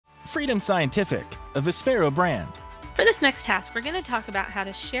Freedom Scientific, a Vispero brand. For this next task, we're going to talk about how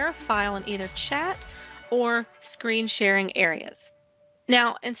to share a file in either chat or screen sharing areas.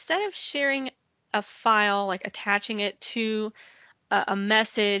 Now, instead of sharing a file, like attaching it to a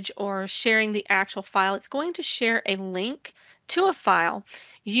message or sharing the actual file, it's going to share a link to a file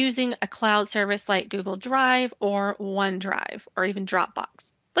using a cloud service like Google Drive or OneDrive or even Dropbox.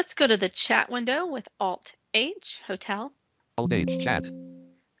 Let's go to the chat window with Alt-H, Hotel. Alt-H, chat.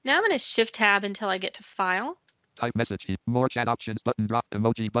 Now I'm going to Shift Tab until I get to File. Type message, more chat options button, drop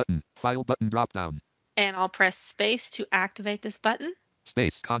emoji button, file button drop down. And I'll press space to activate this button.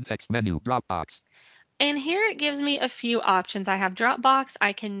 Space, context menu, Dropbox. And here it gives me a few options. I have Dropbox.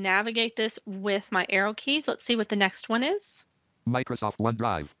 I can navigate this with my arrow keys. Let's see what the next one is. Microsoft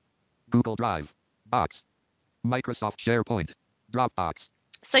OneDrive, Google Drive, Box, Microsoft SharePoint, Dropbox.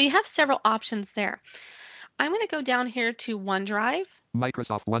 So you have several options there. I'm going to go down here to OneDrive.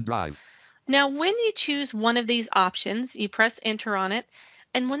 Microsoft OneDrive. Now, when you choose one of these options, you press enter on it.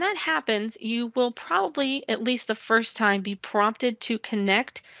 And when that happens, you will probably, at least the first time, be prompted to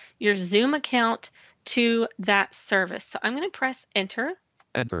connect your Zoom account to that service. So I'm going to press enter.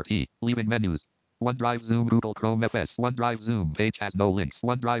 Enter T, leaving menus. OneDrive Zoom, Google Chrome FS, OneDrive Zoom, page has no links,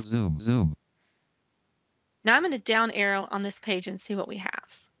 OneDrive Zoom, Zoom. Now I'm going to down arrow on this page and see what we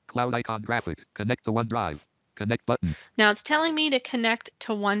have. Cloud icon graphic, connect to OneDrive, connect button. Now it's telling me to connect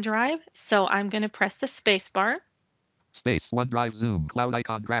to OneDrive, so I'm going to press the space bar. Space, OneDrive Zoom, cloud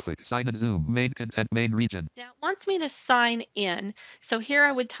icon graphic, sign in Zoom, main content, main region. Now it wants me to sign in. So here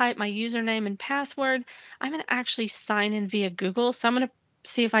I would type my username and password. I'm going to actually sign in via Google. So I'm going to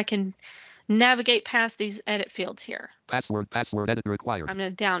see if I can navigate past these edit fields here. Password edit required. I'm going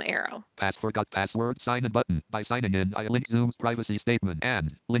to down arrow. Forgot password, sign in button. By signing in, I link Zoom's privacy statement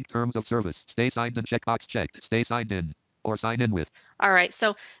and link terms of service. Stay signed in, checkbox checked. Stay signed in or sign in with. All right,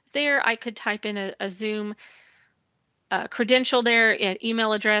 so there I could type in a Zoom credential there, an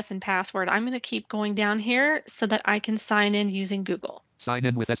email address and password. I'm going to keep going down here so that I can sign in using Google. Sign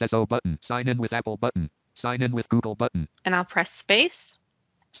in with SSO button. Sign in with Apple button. Sign in with Google button. And I'll press space.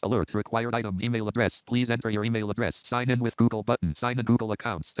 Alert, required item, email address. Please enter your email address. Sign in with Google button. Sign in Google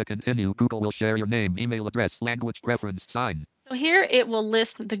accounts. To continue, Google will share your name, email address, language preference, sign. So here it will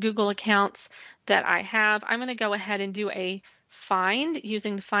list the Google accounts that I have. I'm going to go ahead and do a find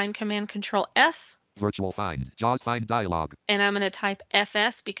using the find command, Control F. Virtual find, JAWS find dialog. And I'm going to type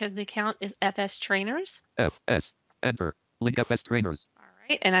FS because the account is FS Trainers. FS, enter, link FS Trainers. All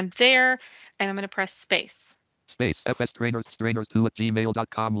right, and I'm there, and I'm going to press space. Space, FS Trainers,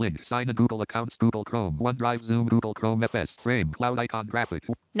 trainers2@gmail.com link. Sign in Google accounts, Google Chrome, OneDrive Zoom, Google Chrome FS, frame, cloud icon graphic.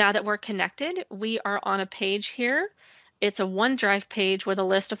 Now that we're connected, we are on a page here. It's a OneDrive page with a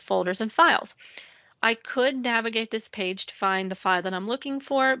list of folders and files. I could navigate this page to find the file that I'm looking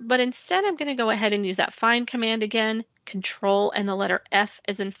for, but instead I'm going to go ahead and use that find command again, Control and the letter F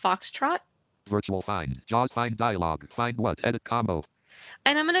as in Foxtrot. Virtual find, JAWS find dialog, find what, edit combo.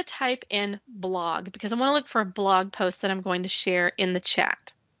 And I'm going to type in blog because I want to look for a blog post that I'm going to share in the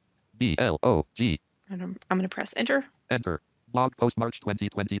chat. BLOG. And I'm going to press enter. Enter. Blog post March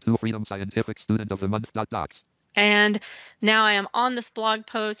 2022, Freedom Scientific Student of the Month. Docs. And now I am on this blog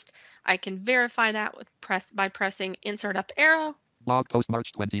post. I can verify that by pressing insert up arrow. Blog post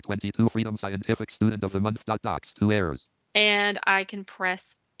March 2022, Freedom Scientific Student of the Month. Docs. 2 errors. And I can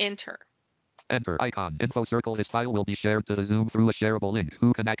press enter. Enter icon. Info circle. This file will be shared to the Zoom through a shareable link.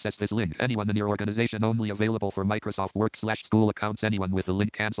 Who can access this link? Anyone in your organization. Only available for Microsoft Work/school accounts. Anyone with the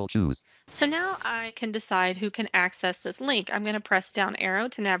link. Cancel. Choose. So now I can decide who can access this link. I'm going to press down arrow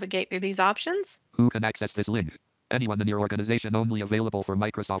to navigate through these options. Who can access this link? Anyone in your organization. Only available for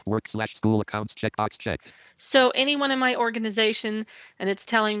Microsoft Work/school accounts. Checkbox checked. So anyone in my organization, and it's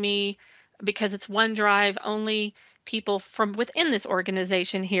telling me because it's OneDrive, only people from within this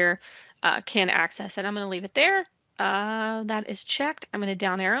organization here can access it. I'm going to leave it there. That is checked. I'm going to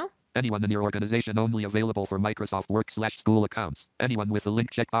down arrow. Anyone in your organization. Only available for Microsoft Work/school accounts. Anyone with the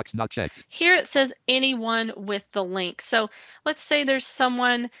link. Checkbox not checked. Here it says anyone with the link. So let's say there's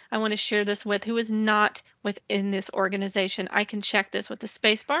someone I want to share this with who is not within this organization. I can check this with the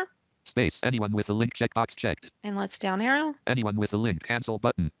space bar. Space. Anyone with the link. Checkbox checked. And let's down arrow. Anyone with the link. Cancel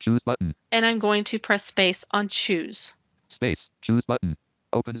button. Choose button. And I'm going to press space on choose. Space. Choose button.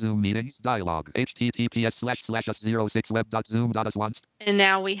 Open Zoom meetings dialog. https://us06web.zoom.us once. And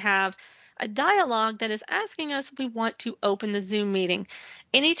now we have a dialog that is asking us if we want to open the Zoom meeting.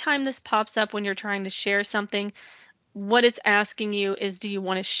 Anytime this pops up when you're trying to share something, what it's asking you is, do you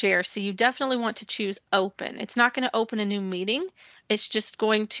want to share? So you definitely want to choose open. It's not going to open a new meeting. It's just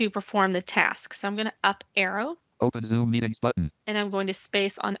going to perform the task. So I'm going to up arrow. Open Zoom Meetings button. And I'm going to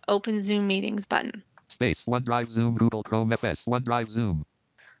space on Open Zoom Meetings button. Space. OneDrive Zoom Google Chrome FS. OneDrive Zoom.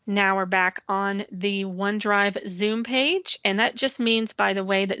 Now we're back on the OneDrive Zoom page, and that just means, by the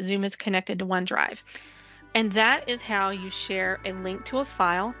way, that Zoom is connected to OneDrive. And that is how you share a link to a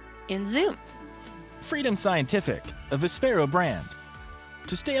file in Zoom. Freedom Scientific, a Vispero brand.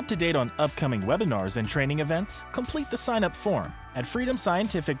 To stay up to date on upcoming webinars and training events, complete the sign-up form at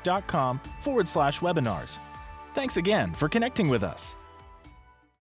freedomscientific.com/webinars. Thanks again for connecting with us.